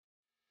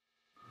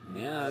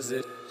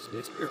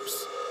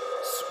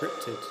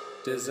Scripted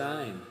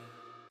design.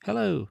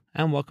 Hello,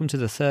 and welcome to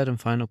the third and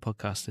final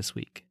podcast this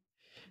week.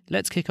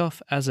 Let's kick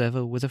off, as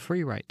ever, with a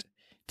free write.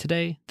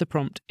 Today, the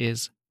prompt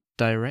is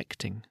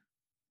directing.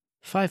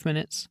 5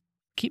 minutes.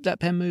 Keep that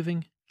pen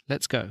moving.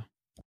 Let's go.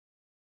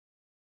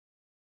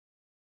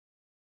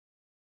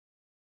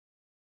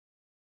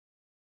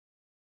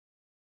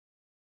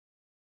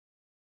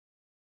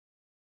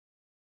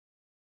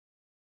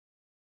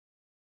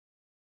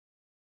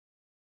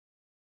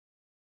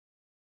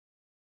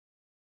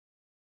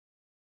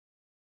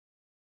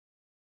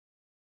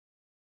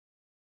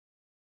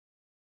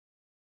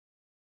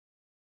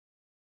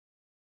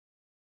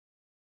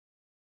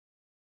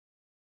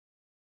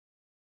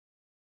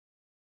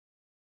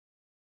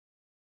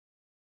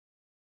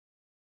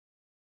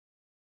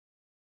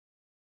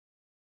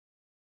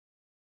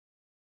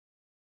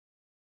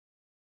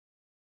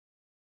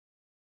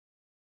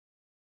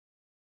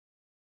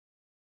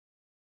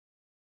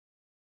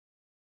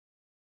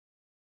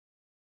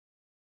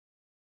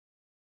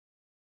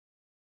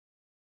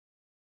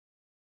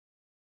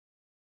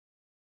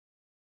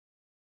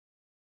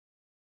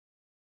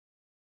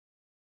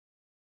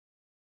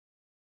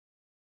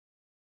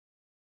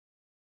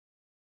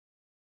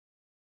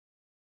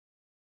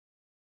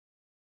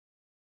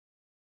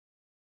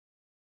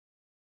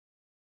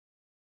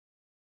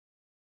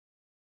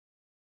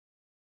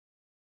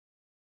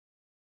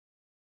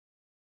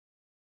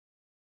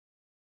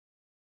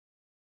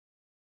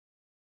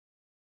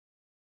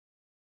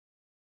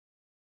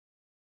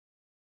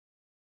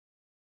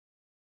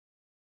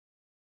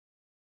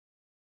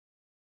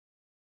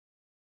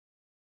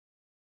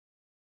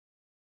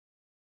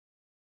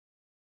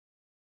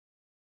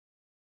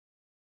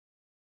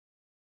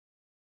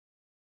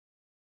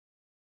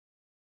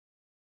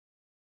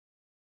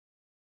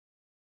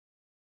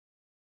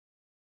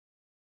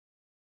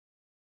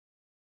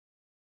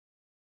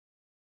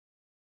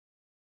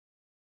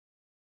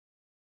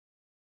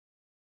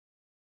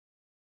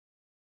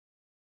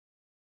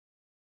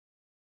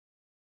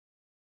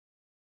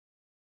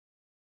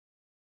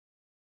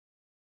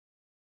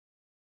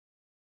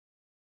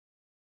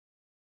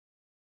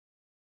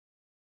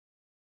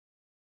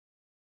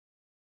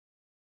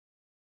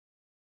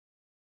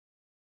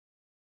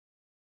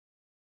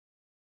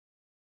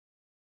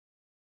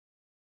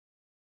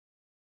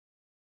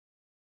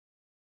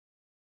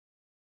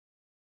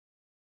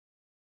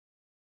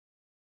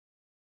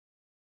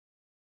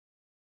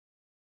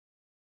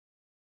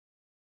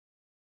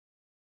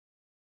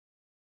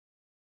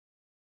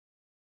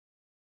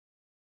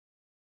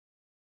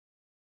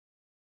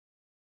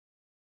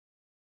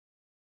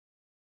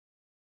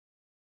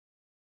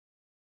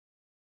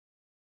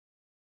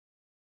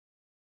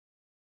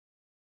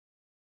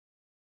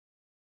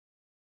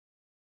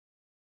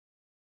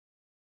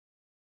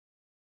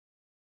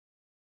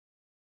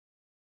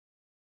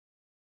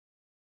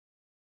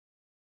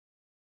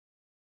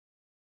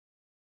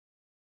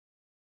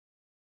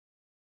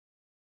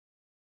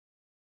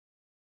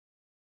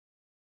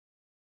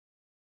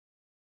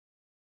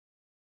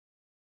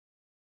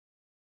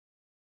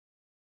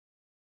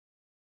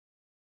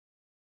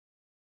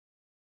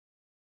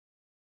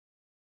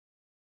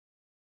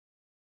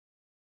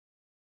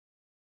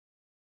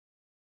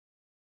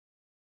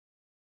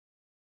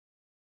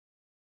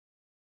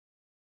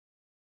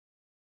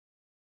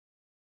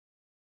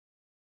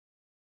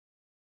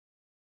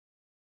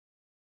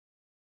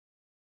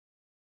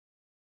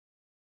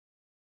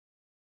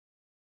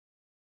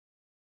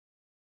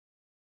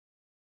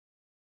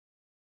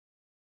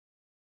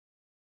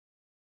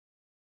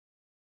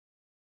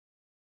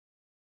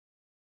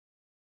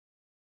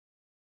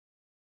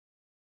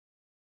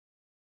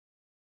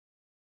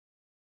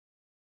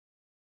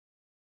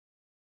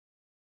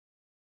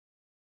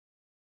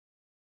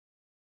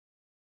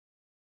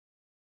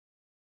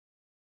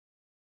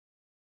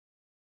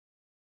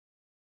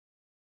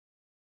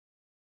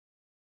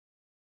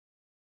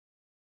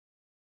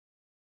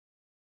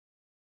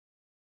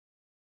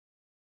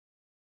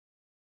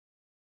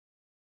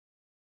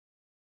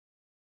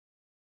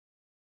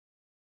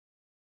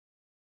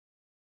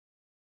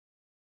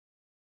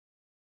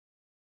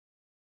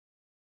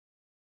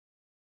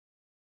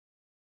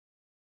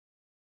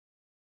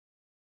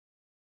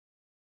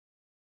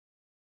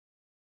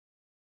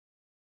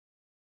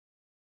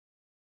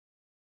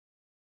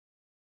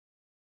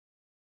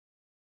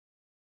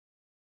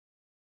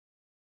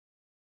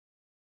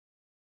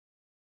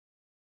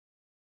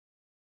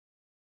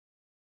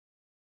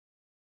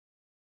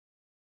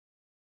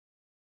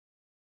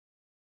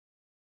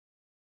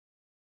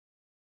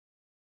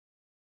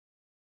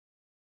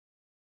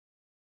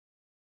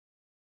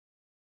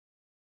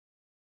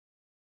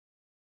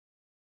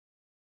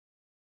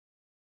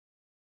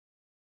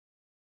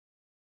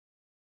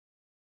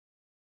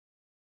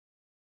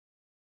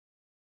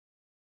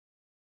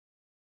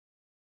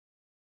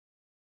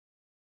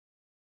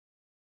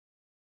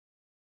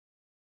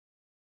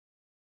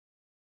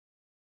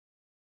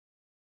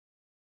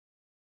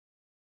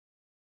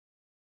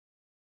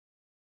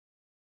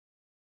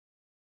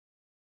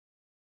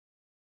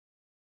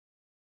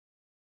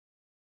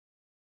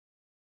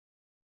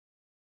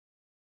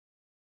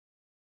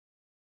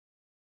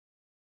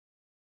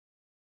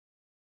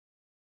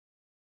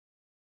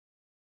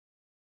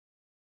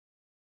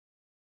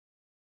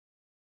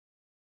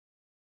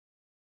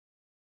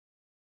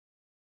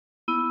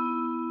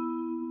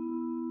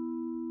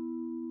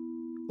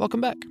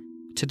 Welcome back.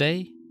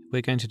 Today,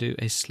 we're going to do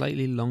a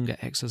slightly longer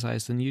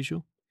exercise than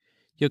usual.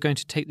 You're going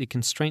to take the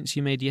constraints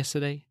you made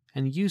yesterday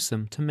and use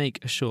them to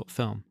make a short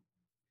film.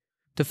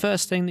 The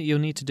first thing that you'll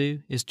need to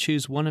do is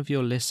choose one of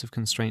your lists of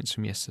constraints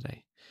from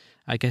yesterday.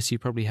 I guess you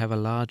probably have a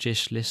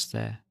large-ish list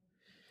there.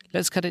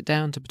 Let's cut it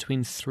down to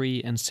between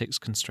 3 and 6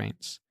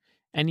 constraints.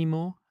 Any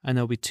more, and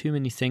there'll be too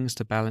many things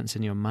to balance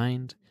in your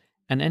mind,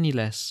 and any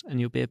less, and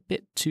you'll be a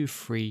bit too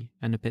free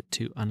and a bit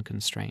too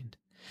unconstrained.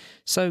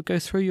 So go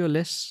through your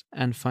lists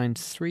and find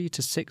 3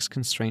 to 6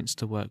 constraints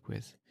to work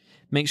with.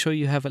 Make sure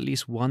you have at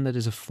least one that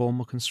is a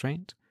formal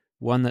constraint,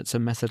 one that's a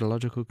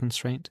methodological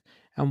constraint,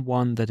 and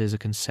one that is a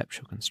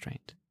conceptual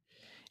constraint.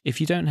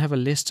 If you don't have a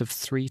list of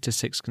 3 to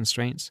 6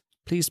 constraints,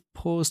 please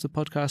pause the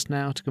podcast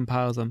now to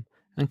compile them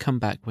and come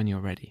back when you're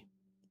ready.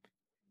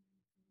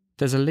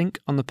 There's a link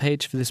on the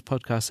page for this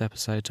podcast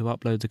episode to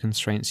upload the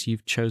constraints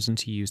you've chosen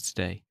to use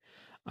today.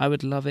 I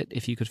would love it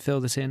if you could fill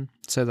this in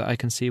so that I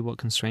can see what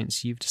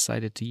constraints you've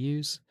decided to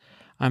use.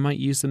 I might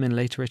use them in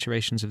later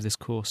iterations of this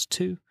course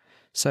too,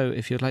 so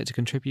if you'd like to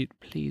contribute,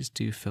 please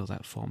do fill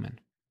that form in.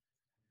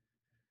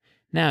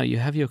 Now you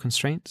have your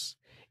constraints,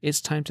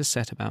 it's time to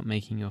set about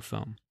making your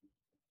film.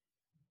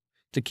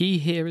 The key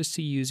here is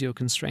to use your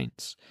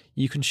constraints.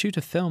 You can shoot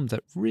a film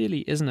that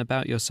really isn't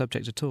about your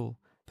subject at all,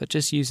 but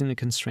just using the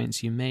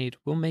constraints you made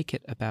will make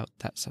it about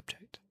that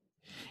subject.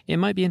 It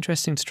might be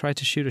interesting to try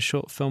to shoot a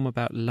short film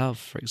about love,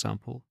 for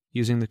example,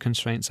 using the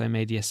constraints I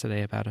made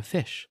yesterday about a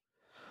fish.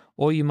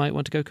 Or you might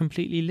want to go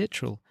completely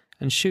literal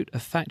and shoot a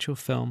factual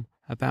film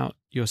about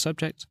your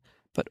subject,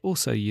 but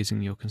also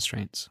using your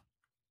constraints.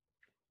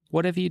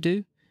 Whatever you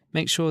do,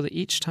 make sure that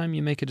each time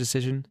you make a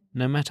decision,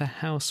 no matter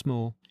how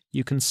small,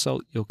 you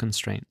consult your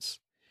constraints.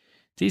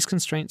 These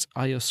constraints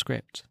are your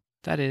script.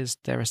 That is,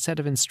 they're a set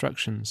of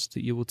instructions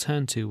that you will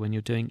turn to when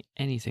you're doing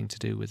anything to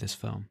do with this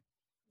film.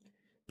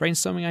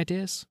 Brainstorming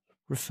ideas?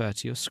 Refer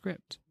to your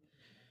script.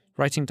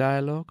 Writing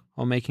dialogue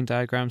or making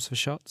diagrams for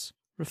shots?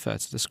 Refer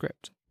to the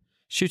script.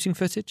 Shooting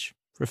footage?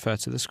 Refer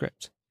to the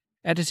script.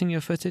 Editing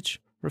your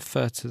footage?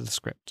 Refer to the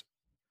script.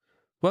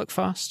 Work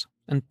fast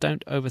and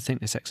don't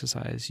overthink this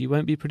exercise. You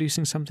won't be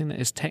producing something that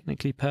is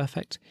technically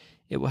perfect.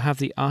 It will have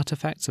the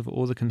artifacts of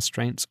all the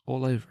constraints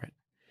all over it.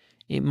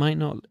 It might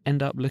not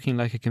end up looking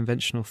like a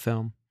conventional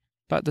film,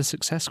 but the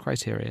success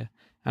criteria,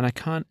 and I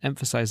can't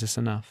emphasize this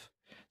enough,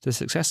 the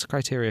success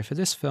criteria for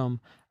this film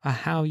are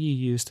how you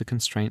use the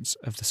constraints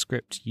of the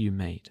script you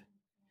made.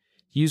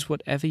 Use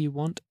whatever you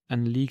want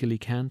and legally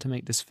can to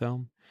make this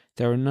film.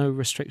 There are no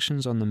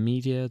restrictions on the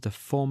media, the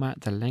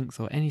format, the length,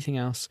 or anything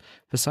else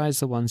besides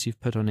the ones you've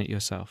put on it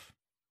yourself.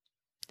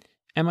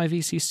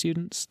 MIVC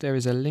students, there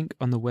is a link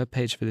on the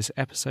webpage for this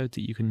episode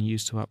that you can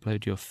use to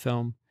upload your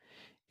film.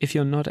 If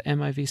you're not at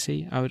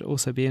MIVC, I would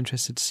also be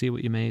interested to see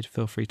what you made.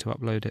 Feel free to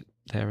upload it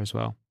there as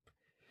well.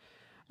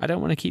 I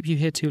don't want to keep you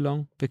here too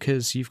long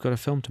because you've got a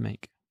film to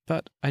make,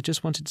 but I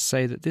just wanted to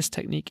say that this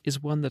technique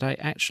is one that I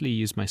actually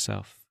use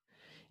myself.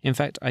 In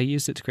fact, I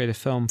used it to create a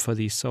film for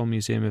the Seoul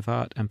Museum of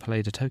Art and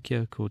Palais de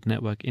Tokyo called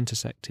Network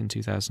Intersect in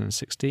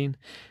 2016,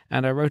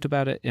 and I wrote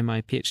about it in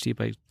my PhD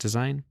about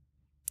design.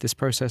 This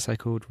process I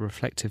called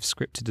reflective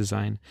scripted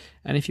design,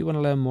 and if you want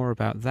to learn more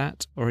about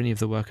that or any of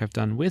the work I've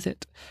done with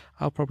it,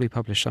 I'll probably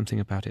publish something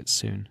about it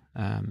soon.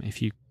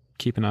 If you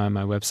keep an eye on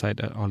my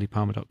website at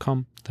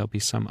ollipalmer.com, there'll be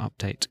some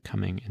update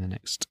coming in the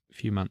next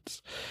few months.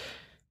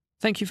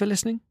 Thank you for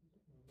listening.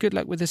 Good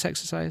luck with this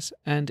exercise,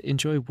 and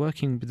enjoy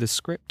working with the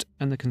script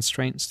and the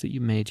constraints that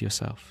you made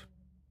yourself.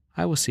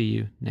 I will see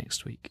you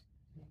next week.